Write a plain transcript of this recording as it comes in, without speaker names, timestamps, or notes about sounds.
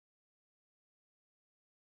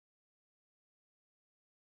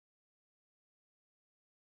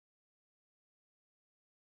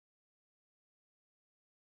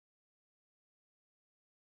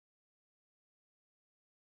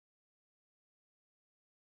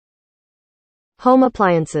Home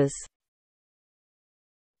appliances.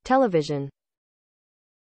 Television.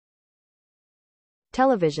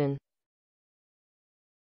 Television.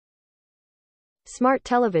 Smart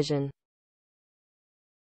television.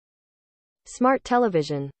 Smart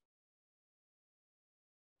television.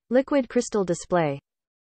 Liquid crystal display.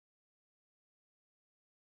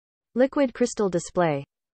 Liquid crystal display.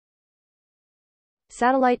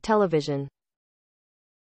 Satellite television.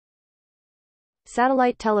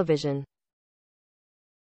 Satellite television.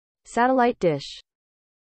 Satellite dish.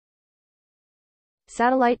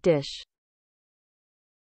 Satellite dish.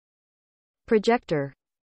 Projector.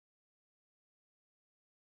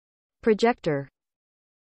 Projector.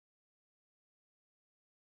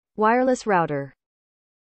 Wireless router.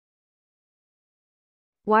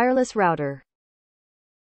 Wireless router.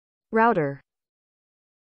 Router.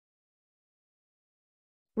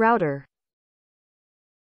 Router.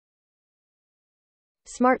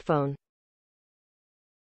 Smartphone.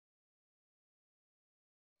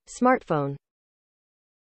 Smartphone.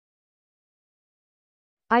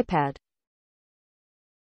 iPad.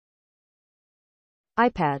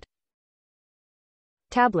 iPad.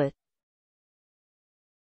 Tablet.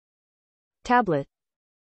 Tablet.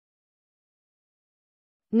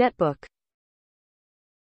 Netbook.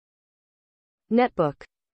 Netbook.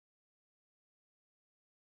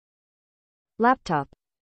 Laptop.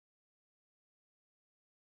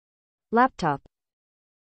 Laptop.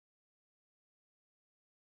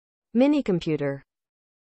 Minicomputer.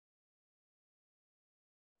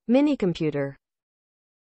 Minicomputer.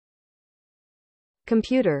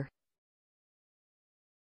 Computer.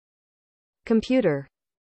 Computer.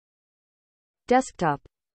 Desktop.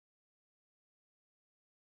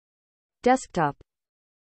 Desktop.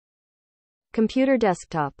 Computer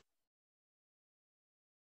desktop.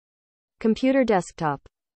 Computer desktop.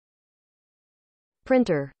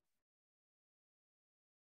 Printer.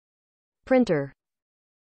 Printer.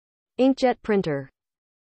 Inkjet printer.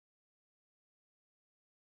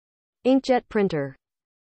 Inkjet printer.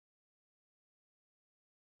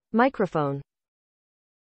 Microphone.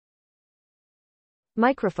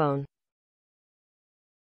 Microphone.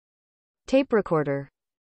 Tape recorder.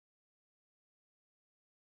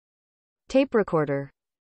 Tape recorder.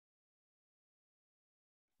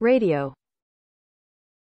 Radio.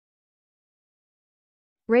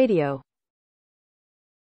 Radio.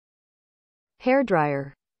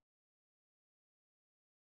 Hairdryer.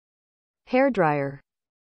 Hairdryer.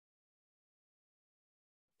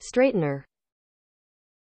 Straightener.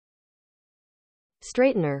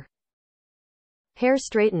 Straightener. Hair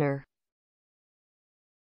straightener.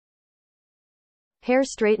 Hair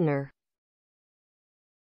straightener.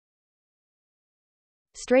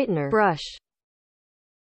 Straightener. Brush.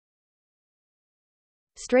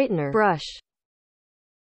 Straightener. Brush.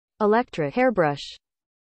 Electric hairbrush.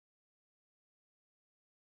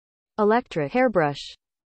 Electric hairbrush.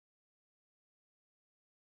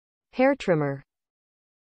 Hair trimmer.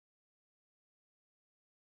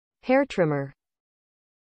 Hair trimmer.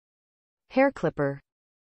 Hair clipper.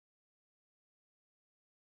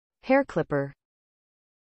 Hair clipper.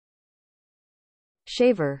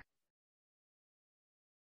 Shaver.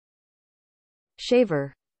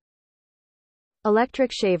 Shaver.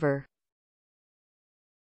 Electric shaver.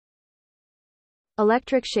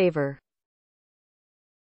 Electric shaver.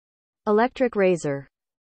 Electric razor.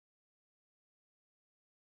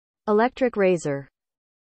 Electric razor.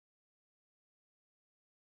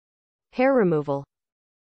 Hair removal.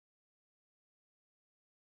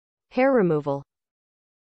 Hair removal.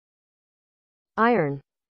 Iron.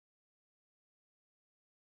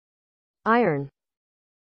 Iron.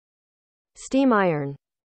 Steam iron.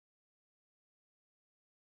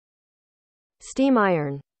 Steam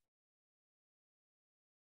iron.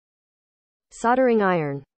 Soldering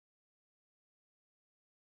iron.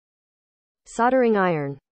 Soldering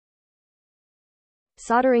iron.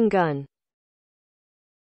 Soldering gun.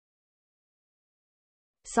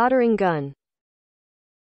 Soldering gun.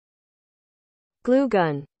 Glue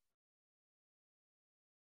gun.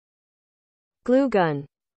 Glue gun.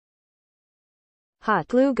 Hot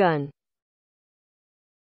glue gun.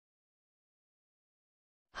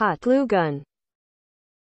 Hot glue gun.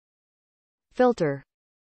 Filter.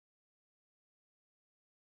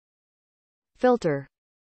 Filter.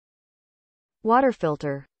 Water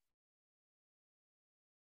filter.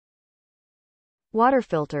 Water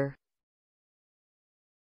filter.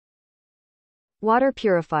 Water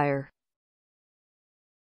purifier.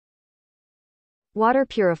 Water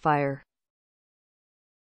purifier.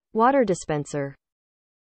 Water dispenser.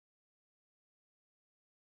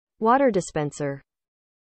 Water dispenser.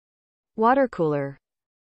 Water cooler.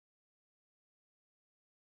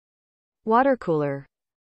 Water cooler.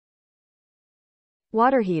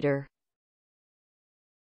 Water heater.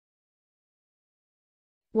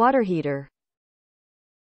 Water heater.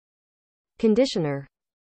 Conditioner.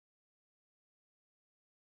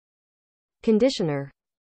 Conditioner.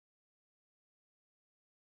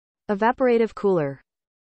 Evaporative cooler.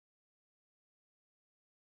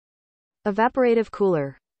 Evaporative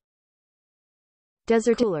cooler.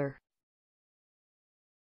 Desert cooler.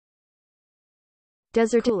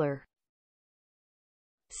 Desert cooler.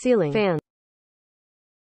 Ceiling fan.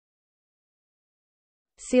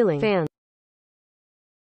 Ceiling fan.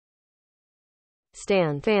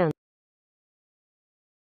 Stand fan.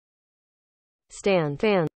 Stand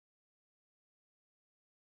fan.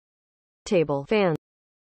 Table fan.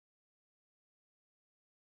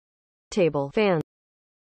 Table fan.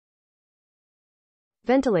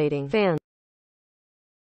 Ventilating fan.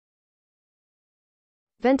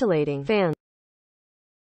 Ventilating fan.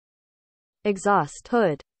 Exhaust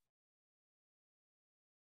hood.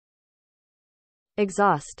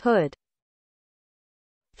 Exhaust hood.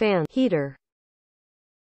 Fan heater.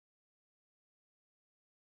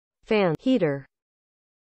 Fan heater.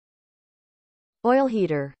 Oil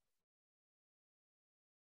heater.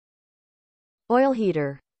 Oil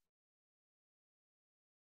heater.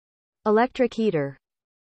 Electric heater.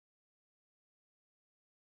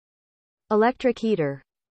 Electric heater.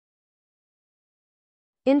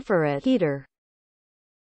 Infrared heater.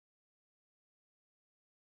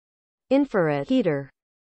 Infrared heater.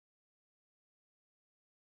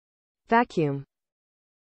 Vacuum.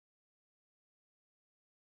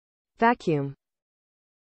 Vacuum.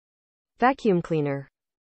 Vacuum cleaner.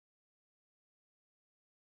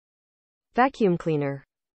 Vacuum cleaner.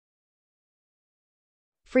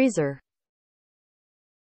 Freezer.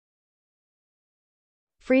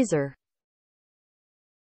 Freezer.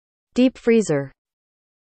 Deep freezer.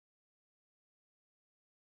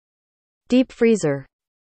 Deep freezer.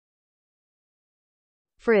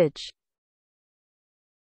 Fridge.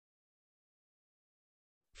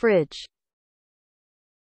 Fridge.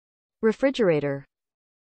 Refrigerator.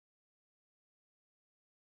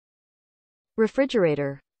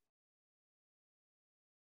 Refrigerator.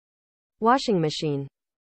 Washing machine.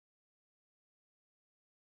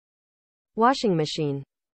 Washing machine.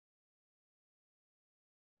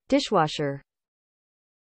 Dishwasher.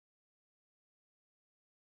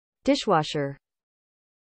 Dishwasher.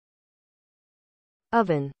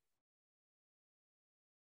 Oven.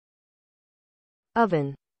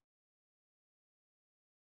 Oven.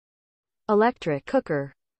 Electric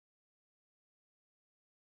cooker.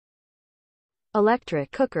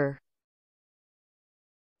 Electric cooker.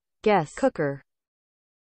 Gas cooker.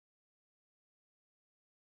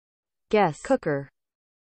 Gas cooker.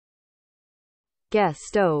 Gas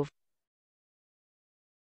stove.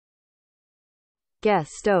 Gas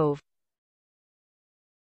stove.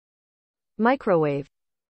 Microwave.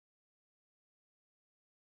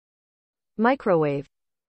 Microwave.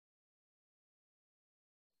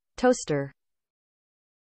 Toaster.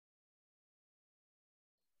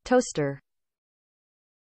 Toaster.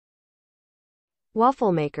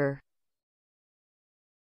 Waffle maker.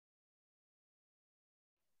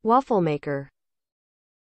 Waffle maker.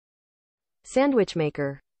 Sandwich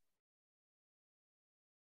maker.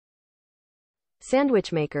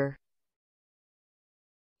 Sandwich maker.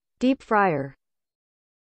 Deep fryer.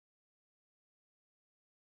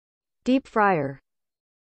 Deep fryer.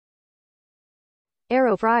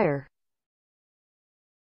 Aero fryer.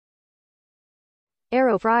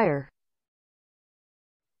 Aero fryer.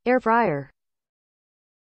 Air fryer.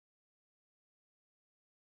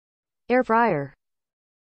 Air fryer.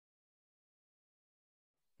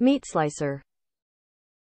 Meat slicer.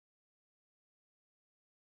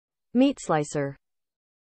 Meat slicer.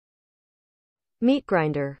 Meat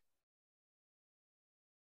grinder.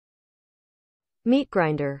 Meat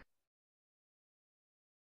grinder.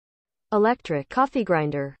 Electric coffee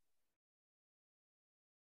grinder.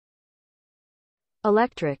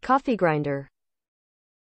 Electric coffee grinder.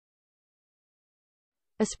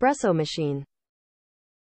 Espresso machine.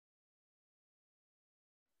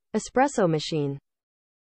 Espresso machine.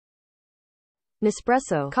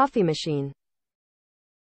 Nespresso coffee machine.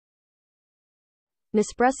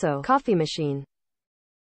 Nespresso coffee machine.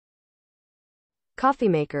 Coffee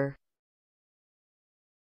maker.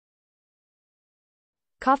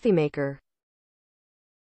 Coffee maker.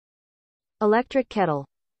 Electric kettle.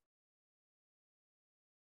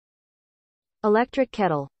 Electric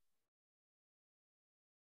kettle.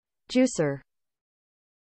 Juicer.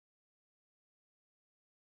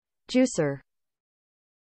 Juicer.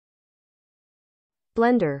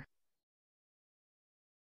 Blender.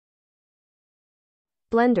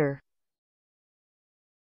 blender,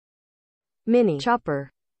 mini chopper,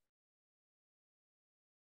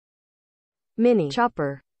 mini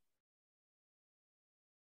chopper,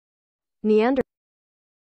 neander,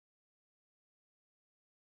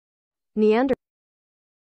 neander,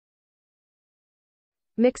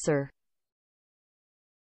 mixer,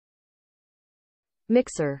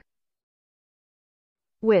 mixer,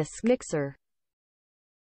 whisk mixer,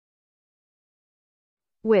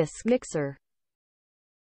 whisk mixer,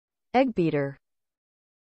 egg beater,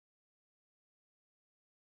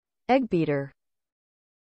 egg beater,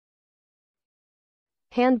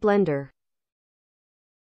 hand blender,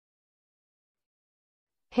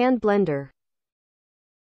 hand blender.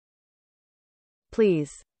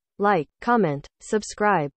 Please like, comment,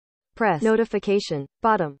 subscribe, press notification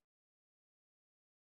bottom.